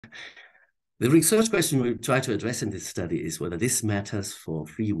The research question we try to address in this study is whether this matters for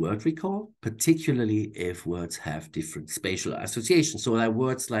free word recall, particularly if words have different spatial associations. So that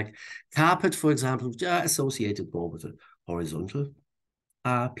words like carpet, for example, are associated more with a horizontal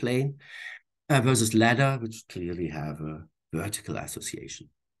plane versus ladder, which clearly have a vertical association.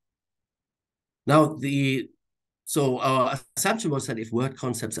 Now, so our assumption was that if word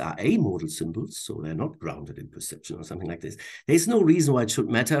concepts are amodal symbols, so they're not grounded in perception or something like this, there's no reason why it should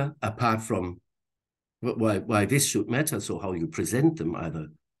matter apart from why this should matter, so how you present them, either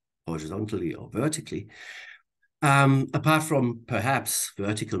horizontally or vertically, apart from perhaps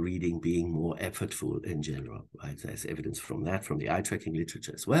vertical reading being more effortful in general, right? There's evidence from that, from the eye-tracking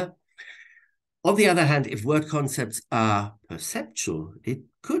literature as well. On the other hand, if word concepts are perceptual, it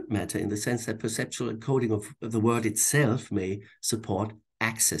could matter in the sense that perceptual encoding of the word itself may support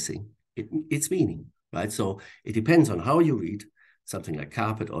accessing its meaning, right? So it depends on how you read something like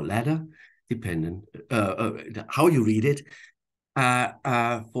carpet or ladder, dependent how you read it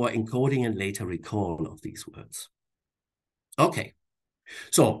for encoding and later recall of these words. Okay,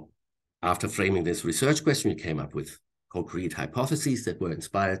 so after framing this research question, we came up with concrete hypotheses that were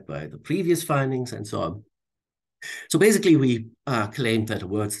inspired by the previous findings and so on. So basically, we claimed that a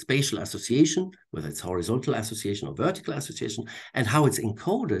word's spatial association, whether it's horizontal association or vertical association, and how it's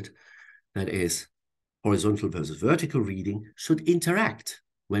encoded, that is horizontal versus vertical reading, should interact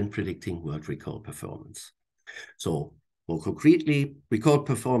when predicting word recall performance. So more concretely, recall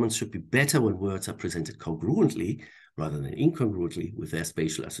performance should be better when words are presented congruently rather than incongruently with their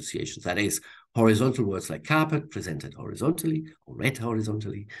spatial associations. That is, horizontal words like carpet presented horizontally or read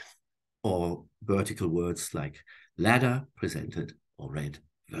horizontally, or vertical words like ladder presented or read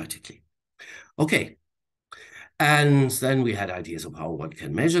vertically. Okay. And then we had ideas of how one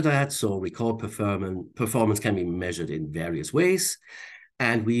can measure that. So recall performance can be measured in various ways.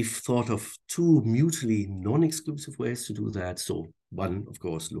 And we've thought of two mutually non-exclusive ways to do that. So one, of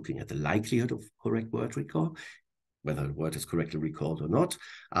course, looking at the likelihood of correct word recall, whether a word is correctly recalled or not,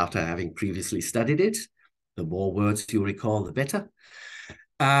 after having previously studied it. The more words you recall, the better.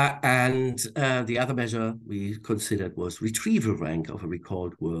 And the other measure we considered was retrieval rank of a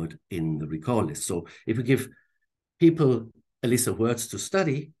recalled word in the recall list. So if we give people a list of words to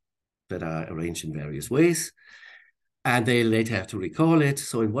study that are arranged in various ways, and they later have to recall it,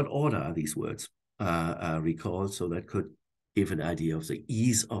 so in what order are these words recalled? So that could give an idea of the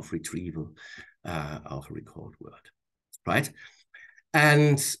ease of retrieval of a recalled word, right?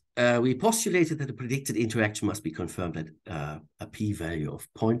 And we postulated that the predicted interaction must be confirmed at a p-value of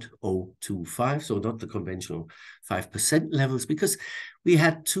 0.025, so not the conventional 5% levels, because we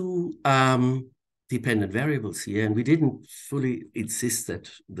had two dependent variables here, and we didn't fully insist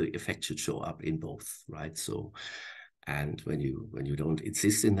that the effect should show up in both, right? So, and when you don't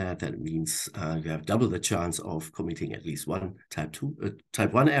insist in that, that means you have double the chance of committing at least one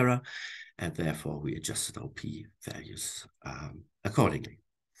type 1 error, and therefore we adjusted our p-values accordingly.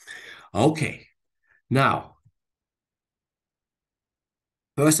 Okay, now,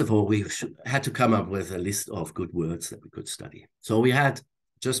 first of all, we had to come up with a list of good words that we could study. So we had,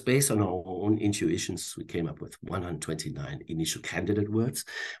 just based on our own intuitions, we came up with 129 initial candidate words,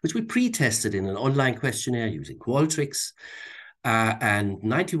 which we pre-tested in an online questionnaire using Qualtrics. And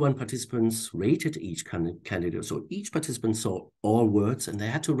 91 participants rated each candidate. So each participant saw all words, and they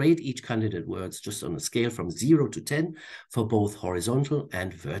had to rate each candidate words just on a scale from 0 to 10 for both horizontal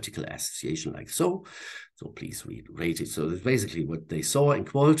and vertical association, like so. So please rate it. So that's basically what they saw in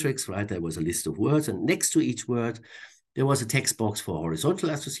Qualtrics, right? There was a list of words, and next to each word, there was a text box for horizontal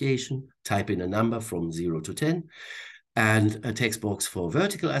association. Type in a number from 0 to 10. And a text box for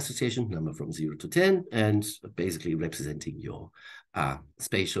vertical association, number from 0 to 10, and basically representing your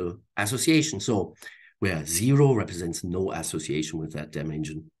spatial association. So where 0 represents no association with that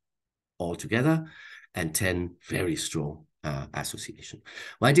dimension altogether, and 10, very strong association.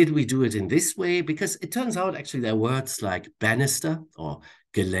 Why did we do it in this way? Because it turns out actually there are words like banister or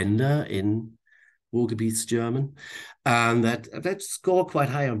Geländer in Ruhrgebiets German, that score quite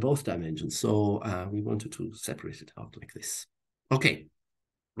high on both dimensions. So we wanted to separate it out like this. Okay,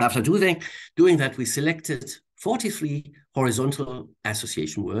 after doing that, we selected 43 horizontal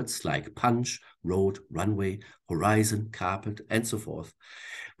association words like punch, road, runway, horizon, carpet, and so forth,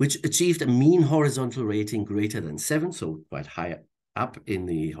 which achieved a mean horizontal rating greater than 7, so quite high up in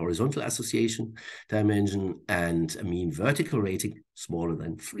the horizontal association dimension, and a mean vertical rating smaller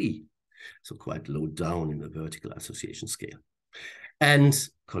than 3. So quite low down in the vertical association scale. And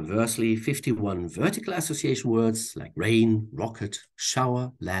conversely, 51 vertical association words like rain, rocket,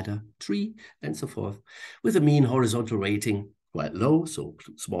 shower, ladder, tree, and so forth, with a mean horizontal rating quite low, so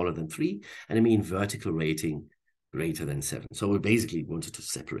smaller than 3, and a mean vertical rating greater than 7. So we basically wanted to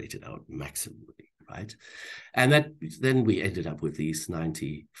separate it out maximally, right? And then we ended up with these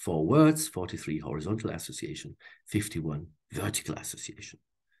 94 words, 43 horizontal association, 51 vertical association.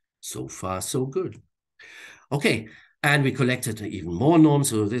 So far, so good. Okay, and we collected even more norms.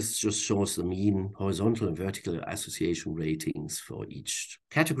 So this just shows the mean horizontal and vertical association ratings for each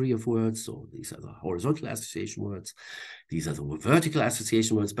category of words. So these are the horizontal association words. These are the vertical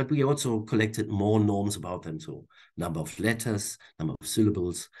association words, but we also collected more norms about them. So number of letters, number of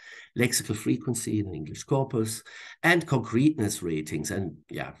syllables, lexical frequency in the English corpus, and concreteness ratings. And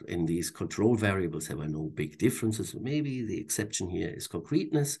yeah, in these control variables, there were no big differences. Maybe the exception here is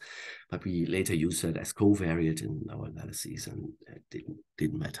concreteness, but we later used that as covariate in our analyses, and it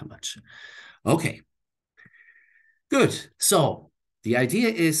didn't matter much. Okay, good. So the idea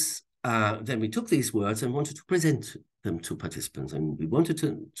is then we took these words and wanted to present them to participants, and we wanted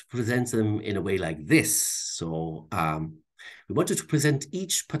to present them in a way like this. So we wanted to present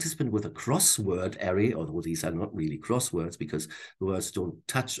each participant with a crossword array, although these are not really crosswords because the words don't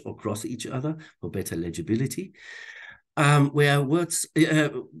touch or cross each other for better legibility, where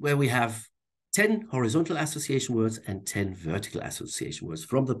we have 10 horizontal association words and 10 vertical association words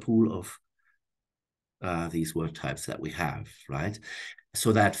from the pool of these word types that we have, right?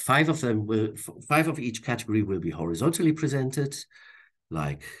 So that 5 of each category will be horizontally presented,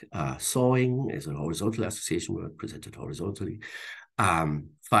 like sawing is a horizontal association word presented horizontally.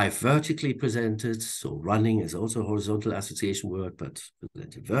 5 vertically presented, so running is also a horizontal association word, but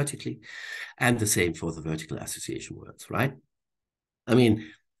presented vertically. And the same for the vertical association words, right? I mean,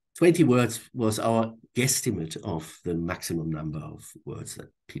 20 words was our guesstimate of the maximum number of words that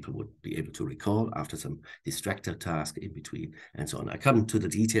people would be able to recall after some distractor task in between and so on. I come to the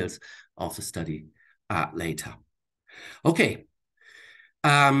details of the study later. Okay.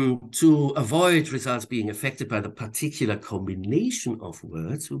 To avoid results being affected by the particular combination of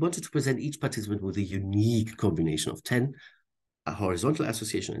words, we wanted to present each participant with a unique combination of 10 horizontal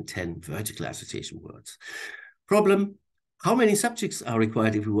association and 10 vertical association words. Problem: how many subjects are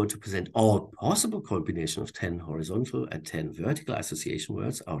required if we want to present all possible combination of 10 horizontal and 10 vertical association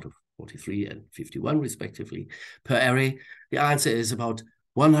words out of 43 and 51 respectively per array? The answer is about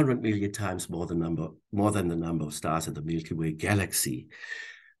 100 million times more than the number of stars in the Milky Way galaxy.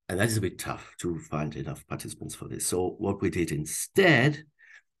 And that is a bit tough to find enough participants for this. So what we did instead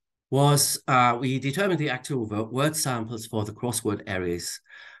was we determined the actual word samples for the crossword arrays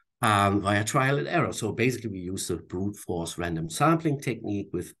via trial and error. So basically we use the brute force random sampling technique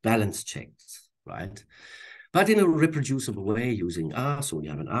with balance checks, right? But in a reproducible way using R. So we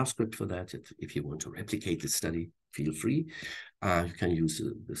have an R script for that. If you want to replicate the study, feel free. You can use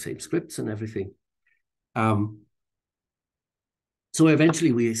the same scripts and everything. So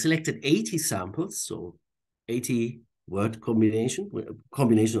eventually we selected 80 samples, so 80 word combination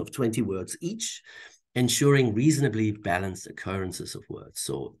of 20 words each, ensuring reasonably balanced occurrences of words.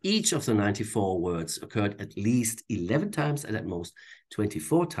 So each of the 94 words occurred at least 11 times and at most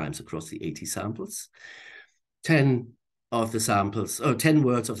 24 times across the 80 samples. 10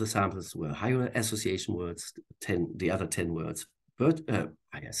 words of the samples were higher association words, the other 10 words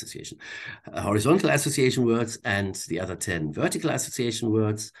high association, horizontal association words, and the other 10 vertical association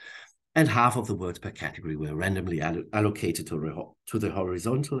words, and half of the words per category were randomly allocated to the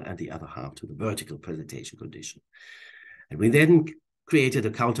horizontal and the other half to the vertical presentation condition. And we then created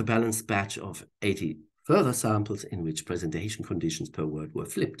a counterbalanced batch of 80 further samples in which presentation conditions per word were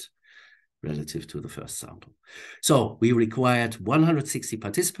flipped relative to the first sample. So we required 160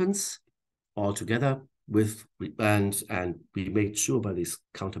 participants altogether and we made sure by this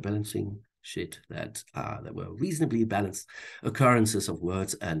counterbalancing shit that there were reasonably balanced occurrences of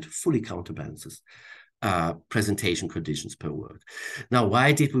words and fully counterbalances presentation conditions per word. Now,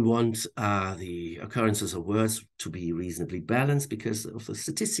 why did we want the occurrences of words to be reasonably balanced? Because of the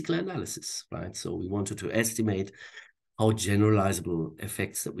statistical analysis, right? So we wanted to estimate how generalizable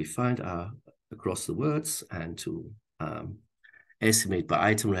effects that we find are across the words, and to estimate by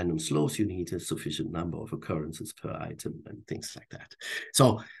item random slows, you need a sufficient number of occurrences per item and things like that.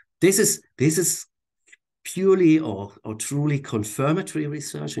 So this is purely or truly confirmatory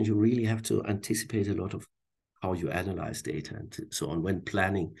research, and you really have to anticipate a lot of how you analyze data and so on when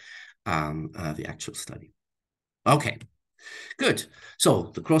planning the actual study. Okay, good.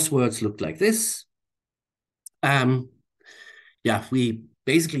 So the crosswords looked like this. Yeah, we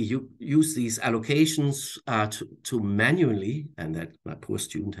basically use these allocations to manually, and that my poor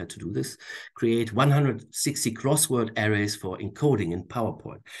student had to do this, create 160 crossword arrays for encoding in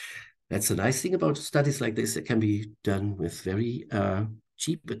PowerPoint. That's the nice thing about studies like this. It can be done with very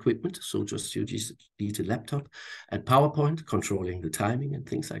cheap equipment. So just you just need a laptop and PowerPoint, controlling the timing and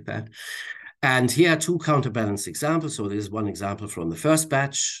things like that. And here are two counterbalanced examples. So there's one example from the first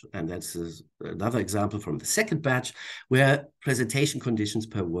batch, and that's another example from the second batch, where presentation conditions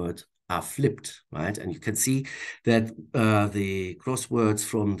per word are flipped, right? And you can see that the crosswords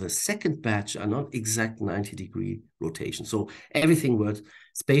from the second batch are not exact 90-degree rotation. So everything was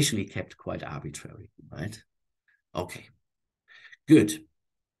spatially kept quite arbitrary, right? Okay, good.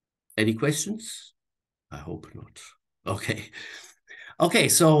 Any questions? I hope not. Okay. Okay,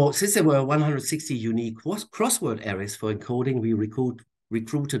 so since there were 160 unique crossword arrays for encoding, we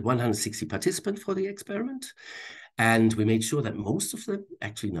recruited 160 participants for the experiment. And we made sure that most of them,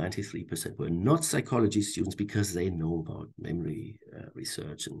 actually 93%, were not psychology students because they know about memory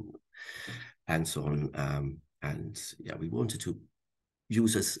research and so on. And yeah, we wanted to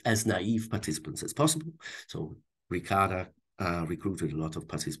use as naive participants as possible. So Ricarda recruited a lot of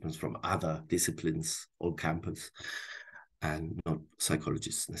participants from other disciplines on campus and not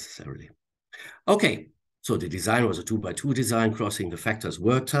psychologists necessarily. Okay, so the design was a 2x2 design crossing the factors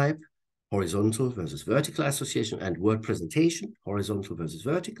word type, horizontal versus vertical association, and word presentation, horizontal versus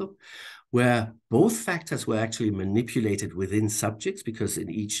vertical, where both factors were actually manipulated within subjects, because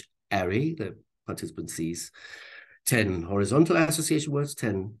in each array, the participant sees 10 horizontal association words,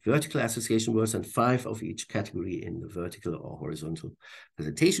 10 vertical association words, and 5 of each category in the vertical or horizontal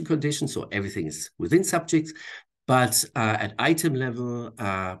presentation condition. So everything is within subjects. But at item level,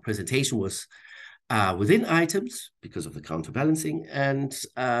 presentation was within items because of the counterbalancing, and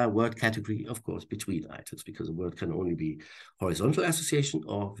word category, of course, between items, because a word can only be horizontal association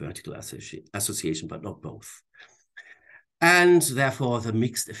or vertical association, but not both. And therefore, the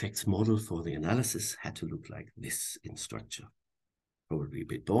mixed effects model for the analysis had to look like this in structure. Probably a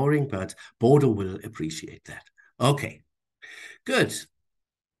bit boring, but Bodo will appreciate that. Okay, good.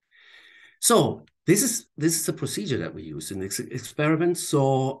 So this is the procedure that we use in this experiment.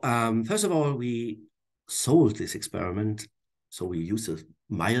 So first of all, we sold this experiment. So we use a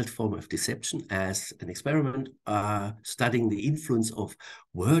mild form of deception as an experiment studying the influence of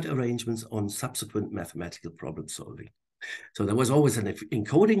word arrangements on subsequent mathematical problem solving. So there was always an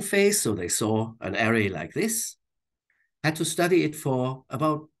encoding phase. So they saw an array like this, had to study it for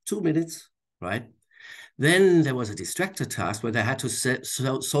about 2 minutes, right? Then there was a distractor task where they had to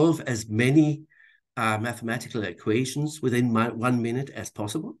solve as many mathematical equations within 1 minute as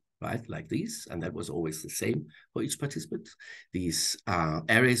possible, right? Like these. And that was always the same for each participant. These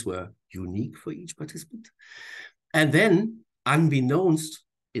arrays were unique for each participant. And then, unbeknownst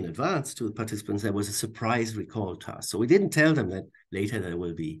in advance to the participants, there was a surprise recall task. So we didn't tell them that later they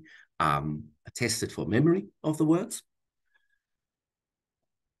will be tested for memory of the words.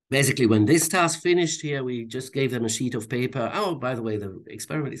 Basically, when this task finished here, we just gave them a sheet of paper. Oh, by the way, the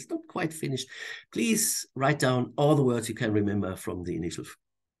experiment is not quite finished. Please write down all the words you can remember from the initial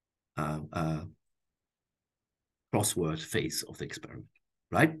crossword phase of the experiment,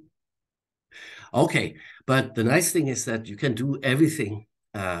 right? Okay, but the nice thing is that you can do everything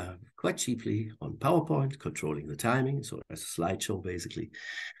quite cheaply on PowerPoint, controlling the timing. So as a slideshow, basically.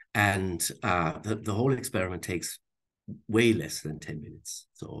 And the whole experiment takes way less than 10 minutes.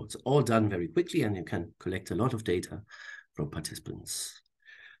 So it's all done very quickly, and you can collect a lot of data from participants.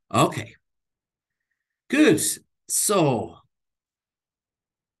 Okay, good. So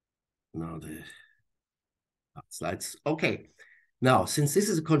now the slides. Okay. Now, since this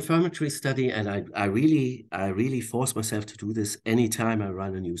is a confirmatory study, and I really force myself to do this anytime I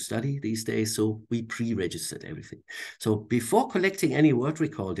run a new study these days, so we pre-registered everything. So before collecting any word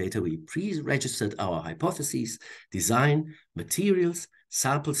recall data, we pre-registered our hypotheses, design, materials,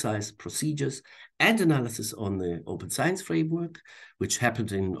 sample size, procedures, and analysis on the Open Science Framework, which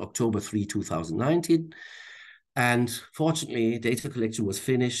happened in October 3, 2019. And fortunately, data collection was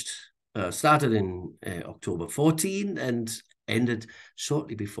finished, started in October 14, and ended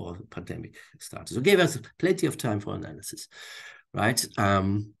shortly before the pandemic started. So it gave us plenty of time for analysis, right?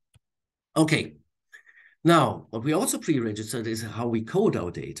 Okay. Now, what we also pre-registered is how we code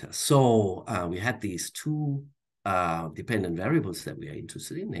our data. So we had these two dependent variables that we are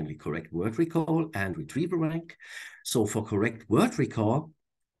interested in, namely correct word recall and retrieval rank. So for correct word recall,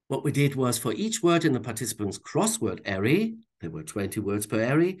 what we did was for each word in the participant's crossword array, there were 20 words per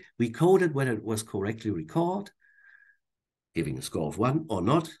array, we coded whether it was correctly recalled, giving a score of 1 or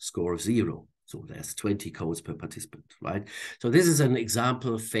not, score of 0. So there's 20 codes per participant, right? So this is an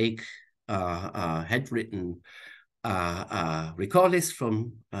example fake handwritten recall list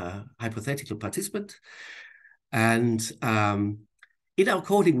from hypothetical participant. And In our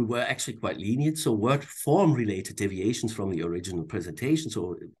coding, we were actually quite lenient. So word form related deviations from the original presentation.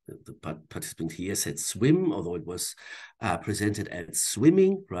 So the participant here said swim, although it was presented as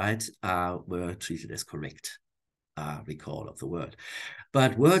swimming, right, were treated as correct recall of the word.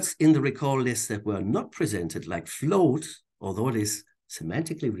 But words in the recall list that were not presented, like float, although it is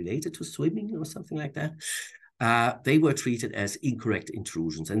semantically related to swimming or something like that, they were treated as incorrect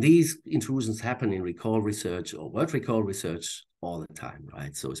intrusions. And these intrusions happen in recall research or word recall research all the time,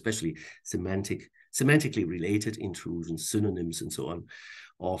 right? So especially semantically related intrusions, synonyms, and so on,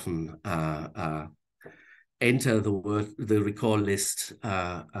 often enter the recall list,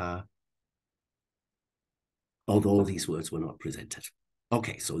 although these words were not presented.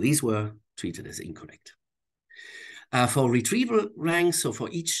 Okay, so these were treated as incorrect. For retrieval ranks, so for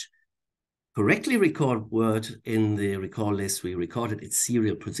each correctly recalled word in the recall list, we recorded its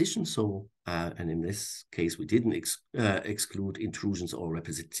serial position. So, and in this case, we didn't exclude intrusions or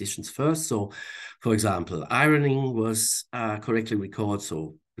repetitions first. So, for example, ironing was correctly recalled.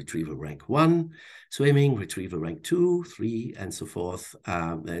 So, retrieval rank 1, swimming, retrieval rank 2, 3, and so forth.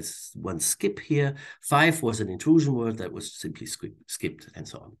 There's one skip here. 5 was an intrusion word that was simply skipped, and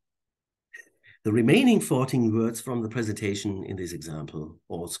so on. The remaining 14 words from the presentation in this example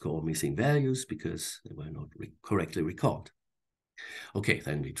all score missing values because they were not correctly recalled. Okay,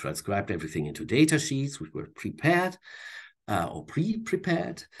 then we transcribed everything into data sheets which were prepared or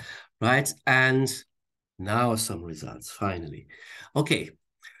pre-prepared, right? And now some results, finally. Okay,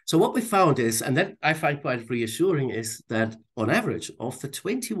 so what we found is, and that I find quite reassuring, is that on average, of the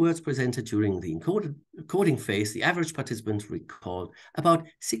 20 words presented during the encoding phase, the average participant recalled about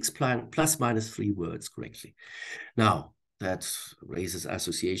 6 plus minus 3 words correctly. Now, that raises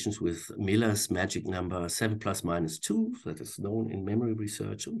associations with Miller's magic number 7 plus minus 2, that is known in memory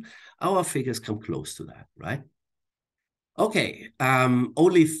research. Our figures come close to that, right? Okay,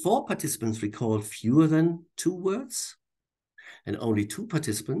 only 4 participants recalled fewer than 2 words, and only 2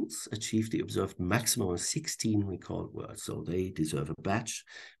 participants achieved the observed maximum of 16 recalled words. So they deserve a badge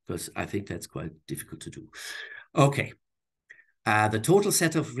because I think that's quite difficult to do. Okay. The total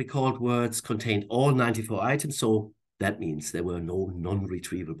set of recalled words contained all 94 items. So that means there were no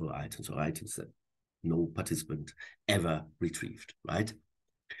non-retrievable items or items that no participant ever retrieved, right?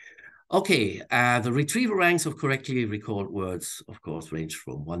 Okay, the retrieval ranks of correctly recalled words, of course, range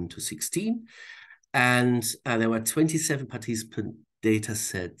from 1 to 16. And there were 27 participant data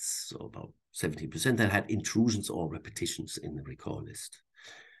sets, so about 70%, that had intrusions or repetitions in the recall list.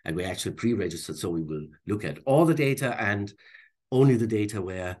 And we actually pre-registered, so we will look at all the data and only the data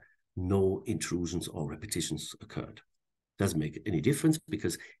where no intrusions or repetitions occurred. Doesn't make any difference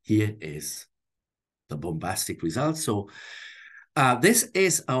because here is the bombastic result. So this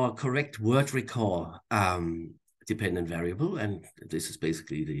is our correct word recall dependent variable, and this is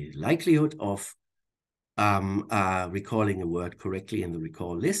basically the likelihood of recalling a word correctly in the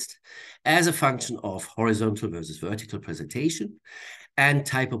recall list as a function of horizontal versus vertical presentation and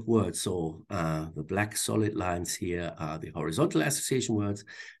type of word. So the black solid lines here are the horizontal association words.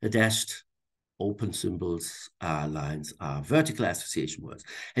 The dashed open symbols lines are vertical association words.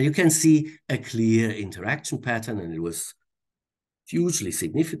 And you can see a clear interaction pattern, and it was hugely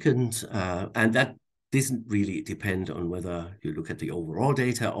significant. And that doesn't really depend on whether you look at the overall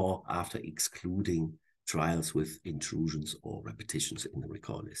data or after excluding trials with intrusions or repetitions in the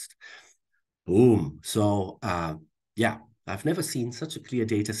recall list. Boom. So yeah, I've never seen such a clear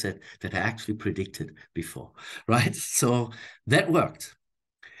data set that I actually predicted before, right? So that worked.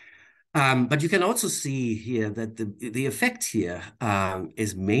 But you can also see here that the effect here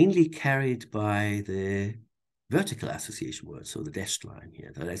is mainly carried by the vertical association words, so the dashed line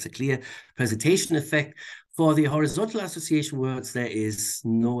here. There's a clear presentation effect. For the horizontal association words, there is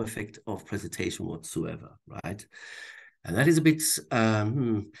no effect of presentation whatsoever, right? And that is a bit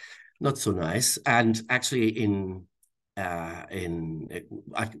not so nice. And actually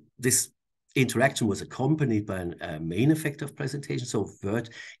this interaction was accompanied by a main effect of presentation. So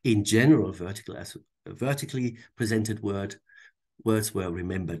in general, vertically presented words were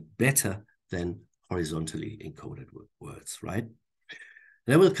remembered better than horizontally encoded words, right?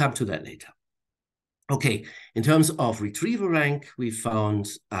 Then we'll come to that later. Okay, in terms of retrieval rank, we found,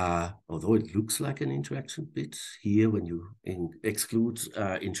 although it looks like an interaction bit here when you exclude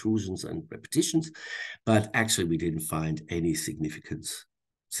intrusions and repetitions, but actually we didn't find any significant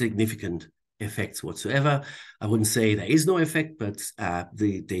effects whatsoever. I wouldn't say there is no effect, but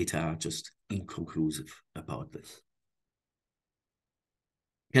the data are just inconclusive about this.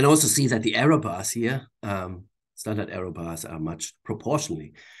 You can also see that the error bars here, standard error bars, are much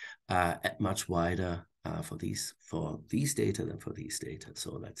proportionally much wider for these data than for these data.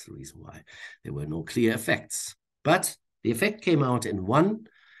 So that's the reason why there were no clear effects. But the effect came out in one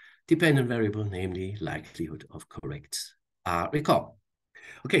dependent variable, namely likelihood of correct recall.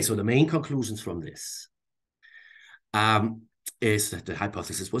 Okay, so the main conclusions from this is that the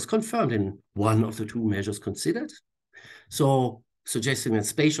hypothesis was confirmed in one of the two measures considered. So suggesting that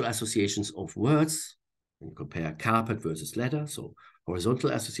spatial associations of words, when you compare carpet versus letter, so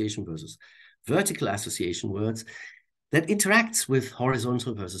horizontal association versus vertical association words, that interacts with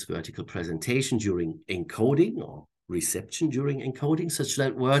horizontal versus vertical presentation during encoding or reception during encoding, such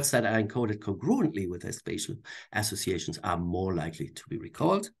that words that are encoded congruently with their spatial associations are more likely to be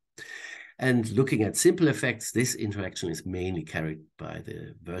recalled. And looking at simple effects, this interaction is mainly carried by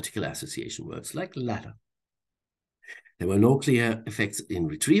the vertical association words like ladder. There were no clear effects in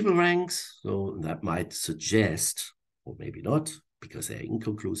retrieval ranks, so that might suggest, or maybe not, because they're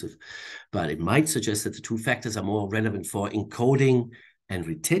inconclusive, but it might suggest that the two factors are more relevant for encoding and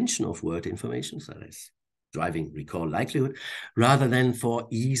retention of word information, so that is driving recall likelihood, rather than for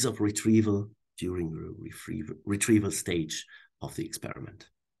ease of retrieval during the retrieval stage of the experiment.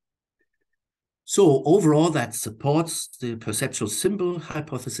 So overall, that supports the perceptual symbol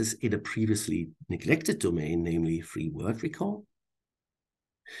hypothesis in a previously neglected domain, namely free word recall.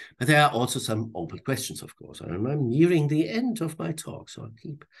 But there are also some open questions, of course. And I'm nearing the end of my talk, so I'll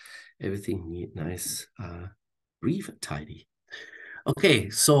keep everything nice, brief, and tidy. Okay,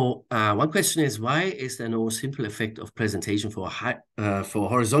 so one question is, why is there no simple effect of presentation for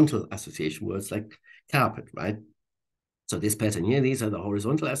horizontal association words like carpet, right? So this pattern here, these are the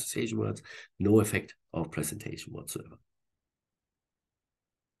horizontal association words, no effect of presentation whatsoever.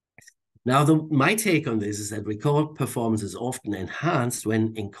 Now, my take on this is that recall performance is often enhanced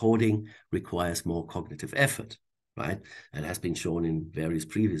when encoding requires more cognitive effort, right? That has been shown in various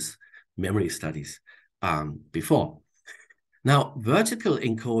previous memory studies before. Now, vertical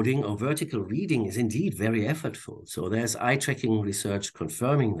encoding or vertical reading is indeed very effortful. So there's eye-tracking research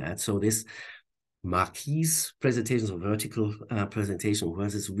confirming that. So this Marquise presentations or vertical presentation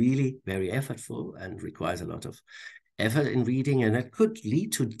words is really very effortful and requires a lot of effort in reading, and that could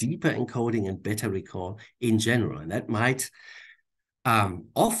lead to deeper encoding and better recall in general. And that might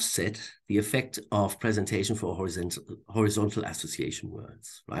offset the effect of presentation for horizontal association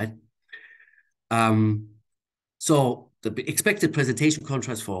words, right? So the expected presentation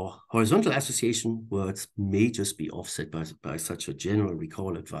contrast for horizontal association words may just be offset by such a general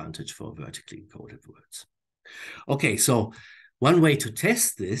recall advantage for vertically encoded words. Okay, so one way to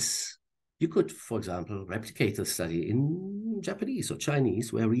test this, you could, for example, replicate the study in Japanese or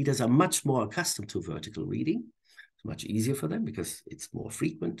Chinese, where readers are much more accustomed to vertical reading. It's much easier for them because it's more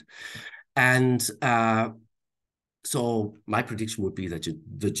frequent. And so my prediction would be that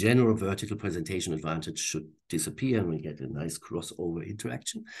the general vertical presentation advantage should disappear and we get a nice crossover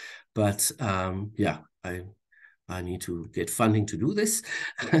interaction. But yeah, I need to get funding to do this.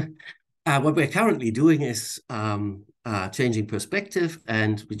 What we're currently doing is changing perspective,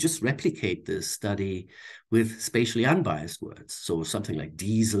 and we just replicate this study with spatially unbiased words. So something like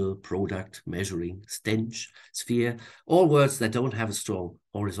diesel, product, measuring, stench, sphere, all words that don't have a strong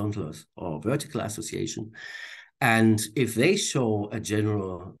horizontal or vertical association. And if they show a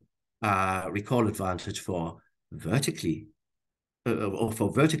general recall advantage for vertically or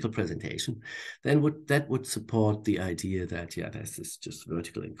for vertical presentation, then that would support the idea that, yeah, there's this just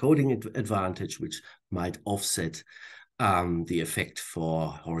vertical encoding advantage, which might offset the effect for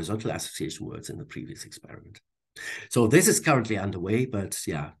horizontal association words in the previous experiment. So this is currently underway, but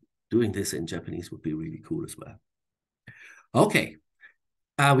yeah, doing this in Japanese would be really cool as well. Okay.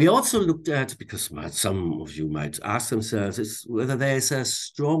 We also looked at, because some of you might ask themselves, is whether there's a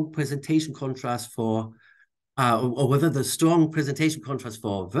strong presentation contrast for or whether the strong presentation contrast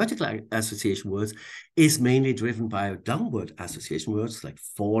for vertical association words is mainly driven by downward association words like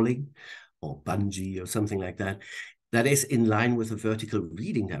falling or bungee or something like that, that is in line with the vertical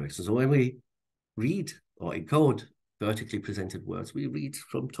reading direction. So when we read or encode vertically presented words, we read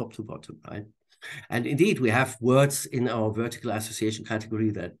from top to bottom, right? And indeed, we have words in our vertical association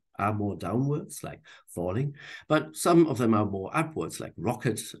category that are more downwards, like falling, but some of them are more upwards, like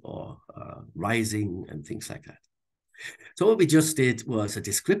rocket or rising and things like that. So what we just did was a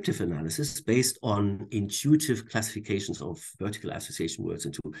descriptive analysis based on intuitive classifications of vertical association words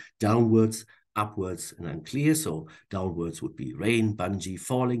into downwards, upwards, and unclear. So downwards would be rain, bungee,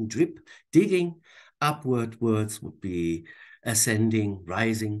 falling, drip, digging. Upward words would be ascending,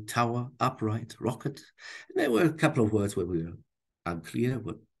 rising, tower, upright, rocket. And there were a couple of words where we were unclear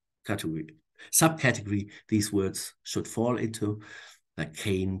what category, subcategory these words should fall into. like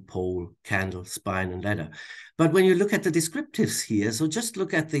cane, pole, candle, spine, and ladder. But when you look at the descriptives here, so just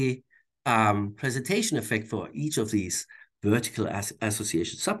look at the presentation effect for each of these vertical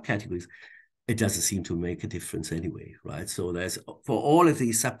association subcategories, it doesn't seem to make a difference anyway, right? So there's, for all of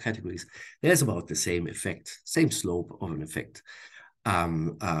these subcategories, there's about the same effect, same slope of an effect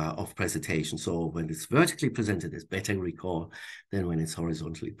of presentation. So when it's vertically presented, it's better recall than when it's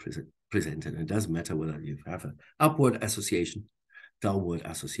horizontally presented. And it doesn't matter whether you have an upward association, downward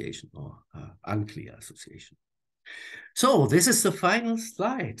association, or unclear association. So this is the final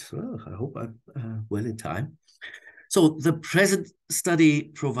slide. Oh, I hope I'm well in time. So the present study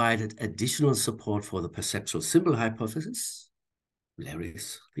provided additional support for the perceptual symbol hypothesis,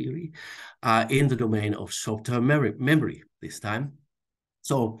 Larry's theory, in the domain of short-term memory this time.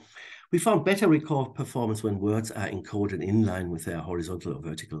 So we found better recall performance when words are encoded in line with their horizontal or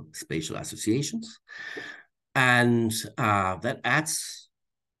vertical spatial associations. And that adds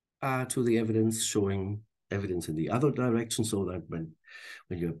to the evidence, showing evidence in the other direction, so that when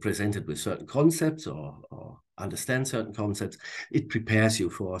you're presented with certain concepts or understand certain concepts, it prepares you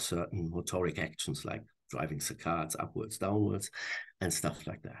for certain motoric actions like driving saccades upwards, downwards, and stuff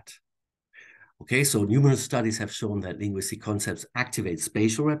like that. Okay, so numerous studies have shown that linguistic concepts activate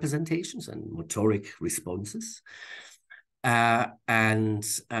spatial representations and motoric responses. Here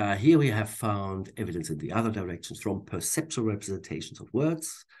we have found evidence in the other directions from perceptual representations of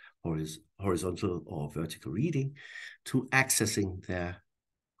words, horizontal or vertical reading, to accessing their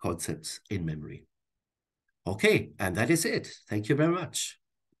concepts in memory. Okay, and that is it. Thank you very much.